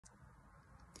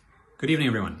Good evening,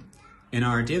 everyone. In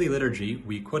our daily liturgy,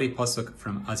 we quote a pasuk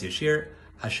from Az Yashir,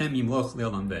 Hashem yimloch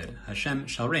le'olam ved, Hashem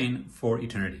shall reign for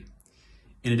eternity.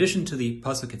 In addition to the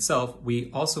pasuk itself,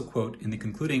 we also quote in the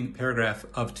concluding paragraph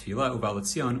of Tefillah Uva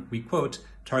L'Tzion, we quote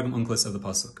Targum Unclus of the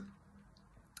pasuk.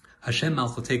 Hashem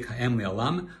malchutei ka'em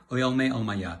le'olam le'olmei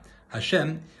almaya.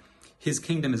 Hashem, his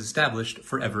kingdom is established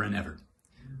forever and ever.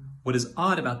 What is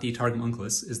odd about the Targum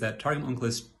Unclus is that Targum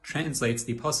Unclus translates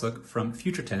the pasuk from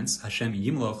future tense, Hashem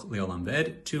yimloch le'olam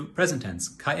ved, to present tense,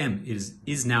 ka'em,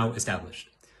 is now established.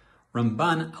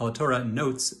 Ramban al Torah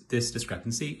notes this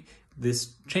discrepancy,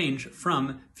 this change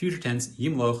from future tense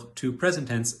yimloch to present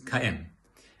tense ka'em.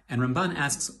 And Ramban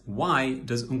asks, why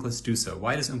does Unclus do so?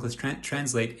 Why does Unclus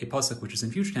translate a pasuk which is in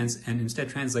future tense and instead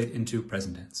translate into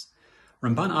present tense?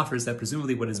 Ramban offers that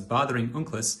presumably what is bothering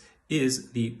Unclus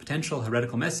is the potential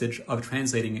heretical message of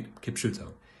translating it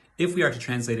kipshuto. If we are to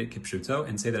translate it kipshuto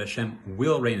and say that Hashem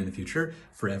will reign in the future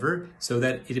forever, so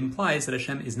that it implies that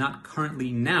Hashem is not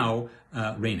currently now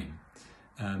reigning.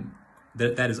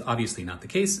 That is obviously not the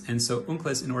case, and so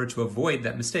Unclus, in order to avoid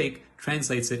that mistake,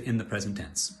 translates it in the present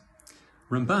tense.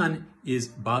 Ramban is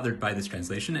bothered by this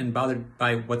translation and bothered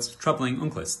by what's troubling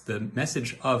Unclus. The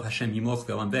message of Hashem yimloch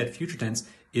le'olam ved, future tense,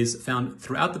 is found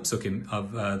throughout the psukim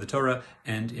of the Torah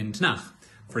and in Tanakh.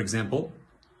 For example,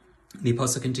 the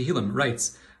pasuk in Tehillim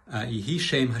writes, Yehi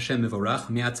Shem Hashem Mevorach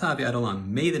Me'ata Ve'ad Olam.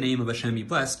 May the name of Hashem be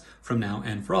blessed from now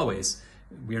and for always.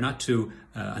 We are not to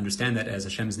understand that as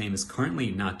Hashem's name is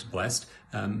currently not blessed.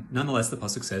 Nonetheless, the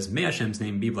pasuk says, May Hashem's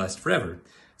name be blessed forever.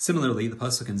 Similarly, the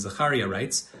pasuk in Zechariah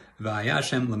writes, V'aya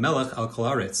Hashem lemelech al kol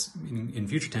haaretz, meaning in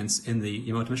future tense in the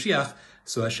Yemot Mashiach,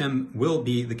 so Hashem will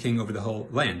be the king over the whole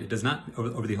land. It does not,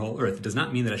 over the whole earth. It does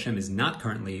not mean that Hashem is not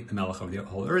currently the melech over the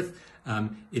whole earth.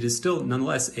 It is still,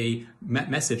 nonetheless, a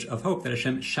message of hope that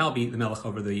Hashem shall be the melech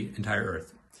over the entire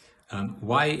earth.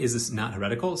 Why is this not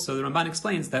heretical? So the Ramban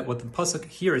explains that what the pasuk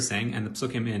here is saying, and the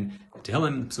psukim in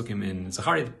Tehillim, the psukim in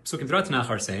Zechariah, the psukim throughout Tanakh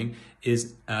are saying,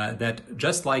 is that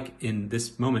just like in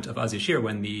this moment of Az Yashir,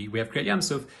 when we have Kriyat Yam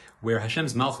Suf, where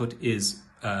Hashem's malchut is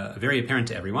very apparent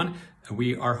to everyone,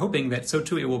 we are hoping that so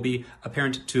too it will be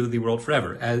apparent to the world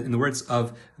forever. As in the words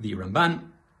of the Ramban,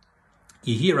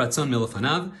 Yehi ratzon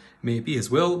milafanav, may it be his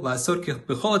will, la'asot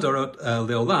b'chol adorot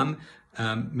le'olam,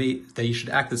 that he should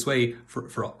act this way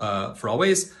for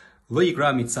always. Lo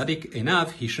yigra mitzadik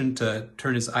enav, he shouldn't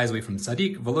turn his eyes away from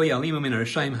tzaddik. V'lo yalimu min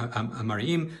harishayim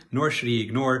hamarim, nor should he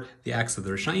ignore the acts of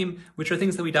the Rishayim, which are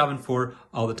things that we daven for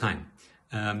all the time.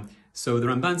 So the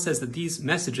Ramban says that these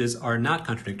messages are not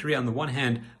contradictory. On the one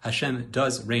hand, Hashem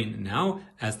does reign now,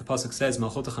 as the pasuk says,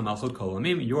 Malchutecha malchut kol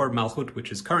olamim, your malchut,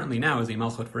 which is currently now, is a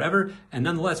malchut forever. And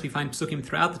nonetheless, we find psukim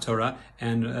throughout the Torah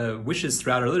and wishes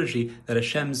throughout our liturgy that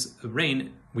Hashem's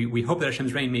reign, we hope that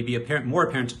Hashem's reign may be more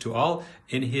apparent to all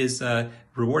in his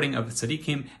rewarding of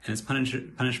tzaddikim and his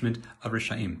punishment of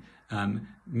Rishayim.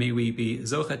 May we be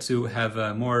Zechut to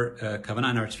have more kavanah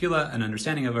in our tefillah, an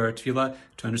understanding of our tefillah,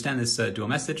 to understand this dual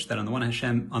message that on the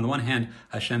one hand,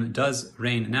 Hashem does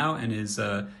reign now, and his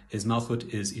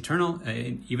malchut is eternal,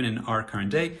 even in our current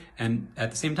day, and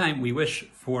at the same time, we wish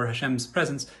for Hashem's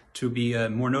presence to be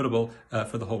more notable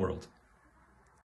for the whole world.